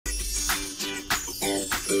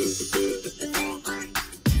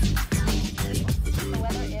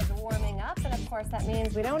That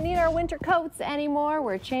means we don't need our winter coats anymore.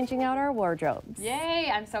 We're changing out our wardrobes.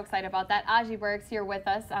 Yay, I'm so excited about that. Aji Berg's here with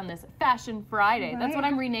us on this Fashion Friday. Right. That's what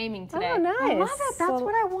I'm renaming today. Oh, nice. I love it. That's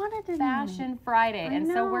what I wanted to do. Fashion Friday. And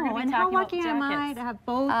so we're going to be talking about jackets. And how lucky am I to have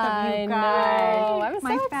both of you guys. Know. I'm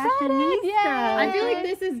my so fashionista. excited. I feel like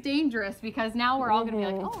this is dangerous because now we're all going to be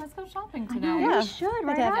like, oh, let's go shopping today. Yeah, we should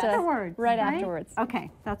right afterwards. Right afterwards.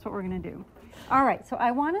 Okay, that's what we're going to do. All right, so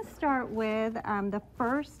I want to start with the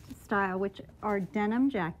first style, which are denim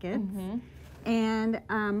jackets. And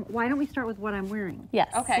why don't we start with what I'm wearing?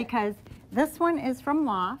 Yes. Okay. Because this one is from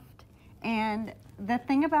Loft, and the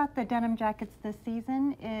thing about the denim jackets this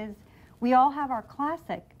season is we all have our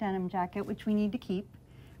classic denim jacket, which we need to keep,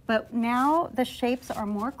 but now the shapes are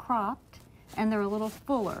more cropped and they're a little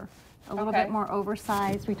fuller, a little bit more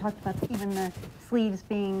oversized. We talked about even the sleeves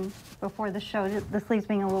being, before the show, the sleeves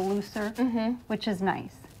being a little looser, which is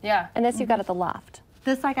nice. Yeah. And this you got at the Loft.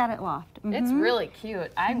 This I got at Loft. It's really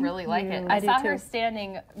cute. I really like it. I saw her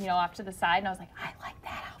standing, you know, off to the side, and I was like, I like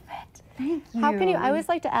that outfit. Thank you. How can you? I always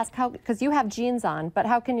like to ask how, because you have jeans on, but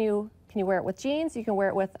how can you? Can you wear it with jeans? You can wear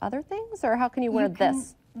it with other things, or how can you wear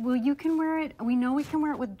this? Well, you can wear it. We know we can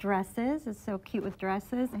wear it with dresses. It's so cute with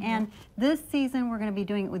dresses. And this season we're going to be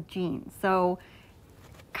doing it with jeans. So,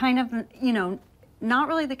 kind of, you know, not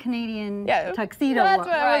really the Canadian tuxedo That's look.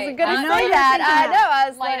 what I was going to I know say. you're That thinking I know. I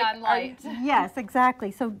was light like, on light. Yes,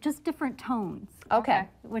 exactly. So just different tones. Okay.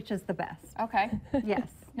 Which is the best. Okay. Yes.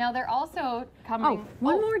 Now they're also coming. Oh,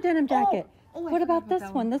 one more denim jacket. I What about forgot this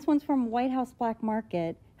that one? This one's from White House Black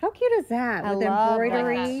Market. How cute is that? I with love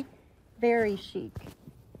embroidery. Very chic.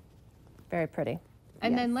 Very pretty.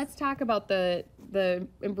 And then let's talk about the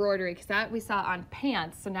embroidery, because that we saw on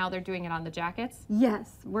pants, so now they're doing it on the jackets.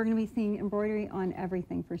 Yes, we're going to be seeing embroidery on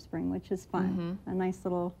everything for spring, which is fun. A nice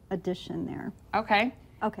little addition there. Okay.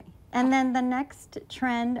 Okay, and then the next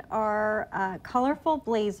trend are colorful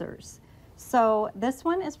blazers. So this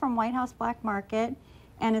one is from White House Black Market,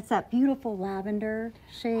 and it's that beautiful lavender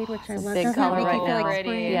shade, which I love. Big color right now. Like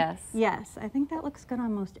spring? Yes. Yes, I think that looks good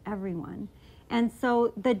on most everyone. And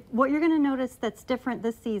so what you're going to notice that's different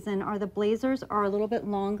this season are the blazers are a little bit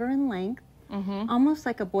longer in length, almost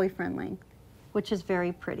like a boyfriend length, which is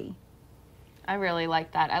very pretty. I really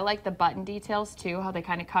like that. I like the button details too, how they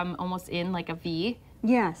kind of come almost in like a V.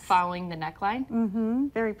 Yes. Following the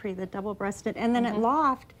neckline. Very pretty, the double-breasted. And then at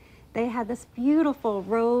Loft, they had this beautiful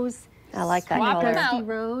rose. I like that Swap color. them out. Dusty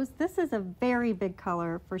rose. This is a very big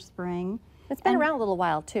color for spring. It's been around a little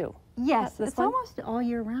while too. Yes, This it's one? almost all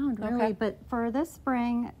year round, really. Okay. But for this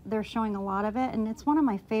spring, they're showing a lot of it, and it's one of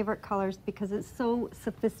my favorite colors because it's so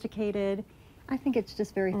sophisticated. I think it's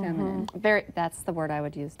just very feminine. Very. That's the word I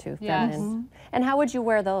would use too. Yes. Feminine. And how would you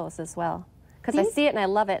wear those as well? Because I see it and I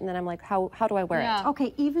love it, and then I'm like, how do I wear it?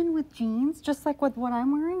 Okay, even with jeans, just like with what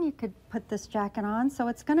I'm wearing, you could put this jacket on. So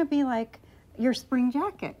it's going to be like your spring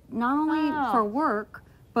jacket, not only for work,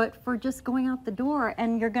 but for just going out the door.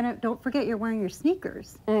 And you're gonna, don't forget, you're wearing your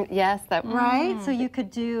sneakers. Yes, that Right? So you could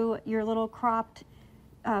do your little cropped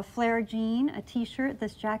flare jean, a t-shirt,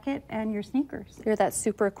 this jacket, and your sneakers. You're that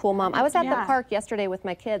super cool mom. I was at the park yesterday with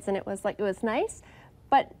my kids, and it was like, it was nice,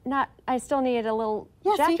 but not, I still needed a little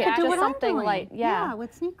Yeah, so you jacket, could do just what I'm something doing. light. Yeah,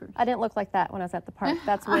 with sneakers. I didn't look like that when I was at the park.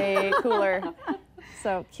 That's way cooler.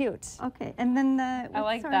 So cute. Okay, and then I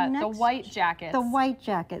like that. The white jackets. The white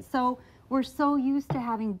jacket. So we're so used to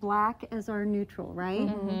having black as our neutral, right?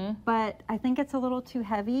 But I think it's a little too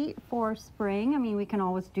heavy for spring. I mean, we can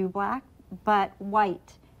always do black, but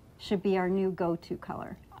white should be our new go-to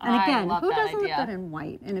color. And again, who doesn't look good in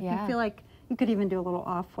white? And if you feel like you could even do a little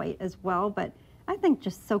off-white as well, but I think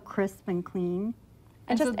just so crisp and clean.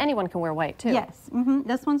 And just anyone can wear white too. Yes,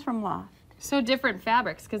 this one's from Loft. So different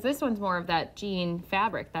fabrics, because this one's more of that jean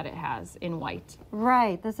fabric that it has in white.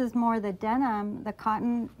 Right, this is more the denim, the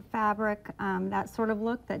cotton fabric, that sort of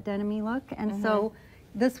look, that denim-y look. And so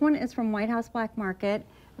this one is from White House Black Market,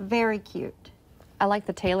 very cute. I like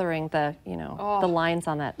the tailoring, the, you know, the lines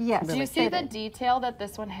on that. Yes. Do you see the detail that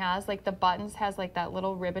this one has? Like the buttons has like that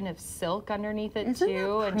little ribbon of silk underneath it Isn't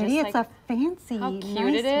too. that And pretty? just It's like, a fancy, how cute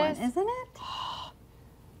nice it is. one, isn't it?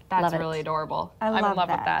 that's Love it. really adorable. I I'm in love love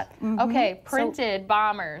with that. that. Okay, printed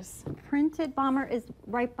bombers. Printed bomber is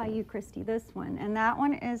right by you, Christy, this one. And that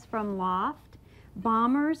one is from Loft.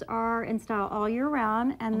 Bombers are in style all year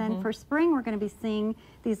round. And then for spring, we're going to be seeing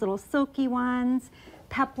these little silky ones.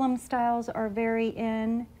 Peplum styles are very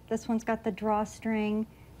in. This one's got the drawstring.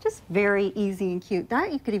 Just very easy and cute.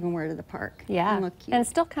 That you could even wear to the park. Yeah, And look cute. and it's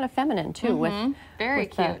still kind of feminine too, with Very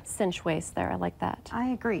with the cute. cinch waist there. I like that. I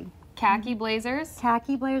agree. Khaki blazers.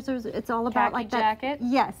 Khaki blazers, it's all about Khaki like that. jacket.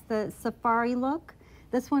 Yes, the safari look.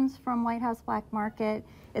 This one's from White House Black Market.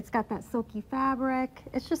 It's got that silky fabric.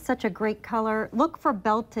 It's just such a great color. Look for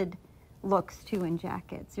belted looks too in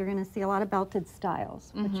jackets. You're going to see a lot of belted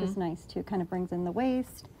styles, which is nice too. Kind of brings in the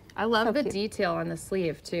waist. I love So the cute. detail on the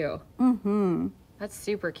sleeve too. That's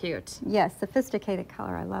super cute. Yes, sophisticated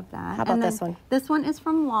color. I love that. How about And then this one? This one is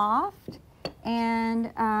from Loft.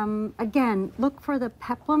 And again, look for the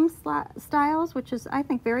peplum styles, which is, I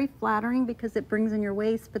think, very flattering because it brings in your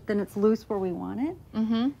waist, but then it's loose where we want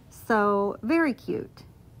it. So very cute.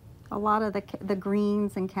 A lot of the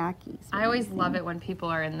greens and khakis. I always love it when people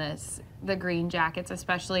are in the green jackets,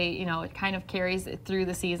 especially, you know, it kind of carries it through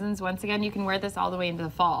the seasons. Once again, you can wear this all the way into the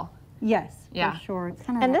fall. Yes, Yeah. for sure. It's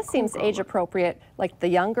kind of And that this seems cool age color. appropriate, like the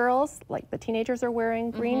young girls, like the teenagers are wearing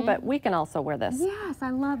green, but we can also wear this. Yes, I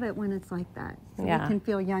love it when it's like that. So Yeah. you can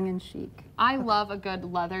feel young and chic. I love a good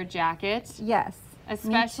leather jacket, Yes.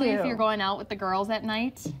 especially me if too. you're going out with the girls at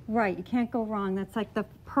night. Right, you can't go wrong. That's like the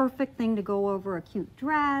perfect thing to go over a cute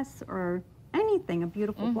dress or anything, a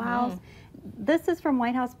beautiful blouse. This is from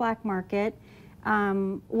White House Black Market.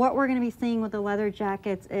 What we're going to be seeing with the leather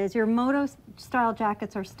jackets is your moto style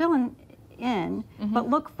jackets are still in, but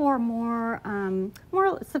look for more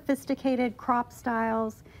sophisticated crop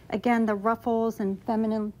styles. Again, the ruffles and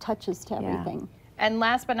feminine touches to everything. And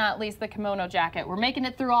last but not least, the kimono jacket. We're making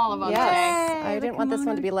it through all of them Yes, today. I the didn't want this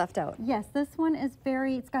one to kimono. be left out. Yes, this one is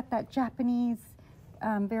it's got that Japanese,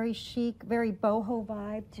 very chic, very boho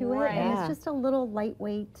vibe to it. And Yeah. it's just a little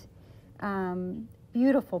lightweight,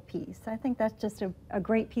 beautiful piece. I think that's just a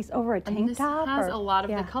great piece over a tank And this top. has or- a lot of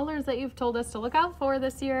yeah. the colors that you've told us to look out for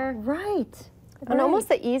this year. Right. And almost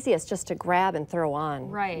the easiest just to grab and throw on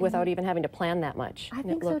Right. without even having to plan that much. I And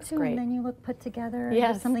think it looks so too. great. And then you look put together. and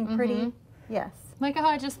Yes. there's something pretty. Yes. Like how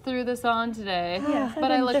I just threw this on today. Yes,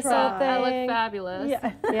 But I look, this whole I look thing. fabulous. Yeah,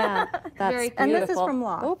 that's Very beautiful. And this is from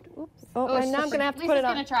Loft. Oops. Oh, and now I'm gonna have to put Lisa's it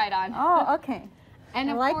on. gonna try it on. Oh, okay. And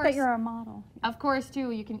I of like course, that you're a model. Of course,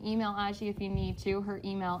 too, you can email Aji if you need to. Her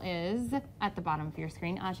email is at the bottom of your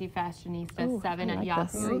screen, ajifashionista7 I at like Yahoo.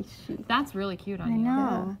 this. Very chic. That's really cute on I you.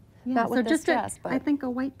 know. Yeah. Not so with this just dress, I but- think a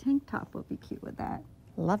white tank top would be cute with that.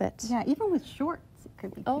 Love it. Yeah, even with shorts, it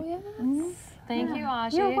could be cute. Oh, yes. Thank you,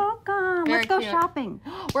 Aji. You're welcome. Very Let's go cute. shopping.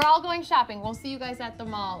 We're all going shopping. We'll see you guys at the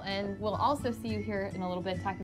mall, and we'll also see you here in a little bit talking